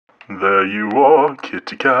There you are,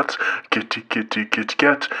 kitty cat, kitty kitty kitty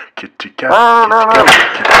cat, kitty cat,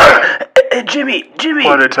 kitty cat, kitty cat. Jimmy.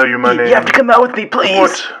 Why'd I tell you my name? You have to come out with me, please.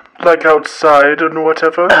 What? Like outside and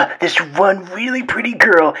whatever? This one really pretty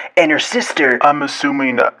girl and her sister. I'm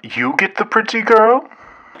assuming you get the pretty girl,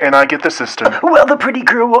 and I get the sister. Well, the pretty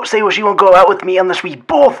girl won't say she won't go out with me unless we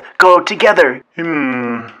both go together.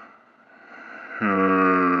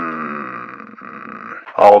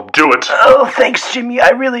 I'll do it. Oh, thanks, Jimmy. I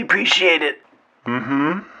really appreciate it.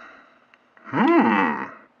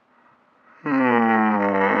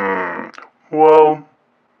 Well,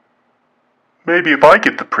 maybe if I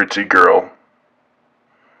get the pretty girl,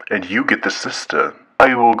 and you get the sister,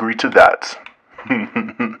 I will agree to that.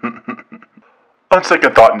 On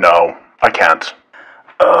second thought, no, I can't.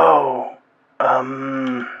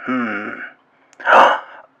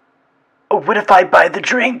 What if I buy the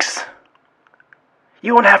drinks?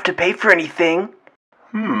 You won't have to pay for anything.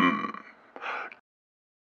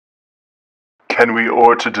 Can we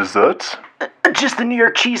order dessert? Just the New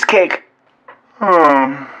York cheesecake.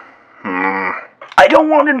 Hmm. I don't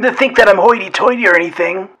want him to think that I'm hoity-toity or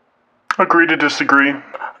anything. Agree to disagree.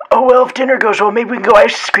 Oh, well, if dinner goes well, maybe we can go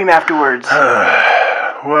ice cream afterwards.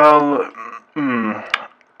 Well,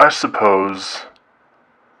 I suppose.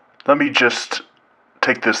 Let me just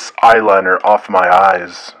take this eyeliner off my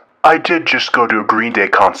eyes. I did just go to a Green Day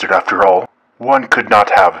concert after all. One could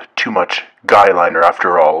not have too much guyliner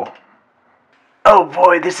after all. Oh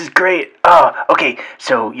boy, this is great. Okay,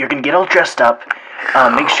 so you're gonna get all dressed up.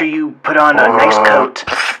 Make sure you put on a nice coat.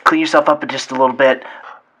 Clean yourself up just a little bit.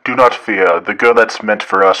 Do not fear, the girl that's meant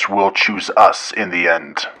for us will choose us in the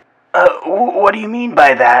end. What do you mean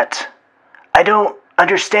by that? I don't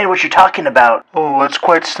understand what you're talking about. Oh, it's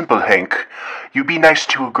quite simple, Hank. You be nice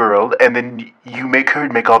to a girl, and then you make her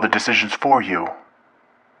make all the decisions for you.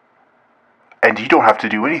 And you don't have to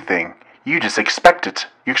do anything. You just expect it.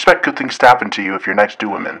 You expect good things to happen to you if you're nice to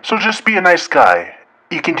women. So just be a nice guy.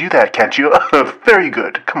 You can do that, can't you? Very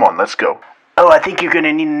good. Come on, let's go. Oh, I think you're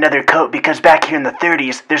gonna need another coat because back here in the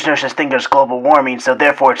 30s, there's no such thing as global warming, so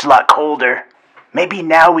therefore it's a lot colder. Maybe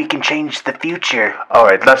now we can change the future.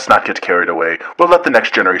 Alright, let's not get carried away. We'll let the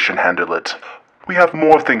next generation handle it. We have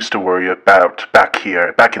more things to worry about back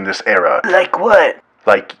here, back in this era. Like what?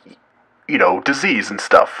 Like, disease and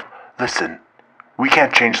stuff. Listen, we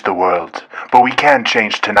can't change the world, but we can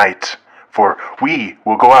change tonight. For we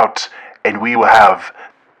will go out and we will have...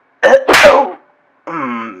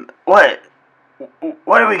 What?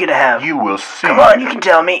 What are we gonna have? You will see. Come on, you can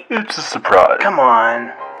tell me. It's a surprise. Come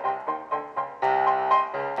on.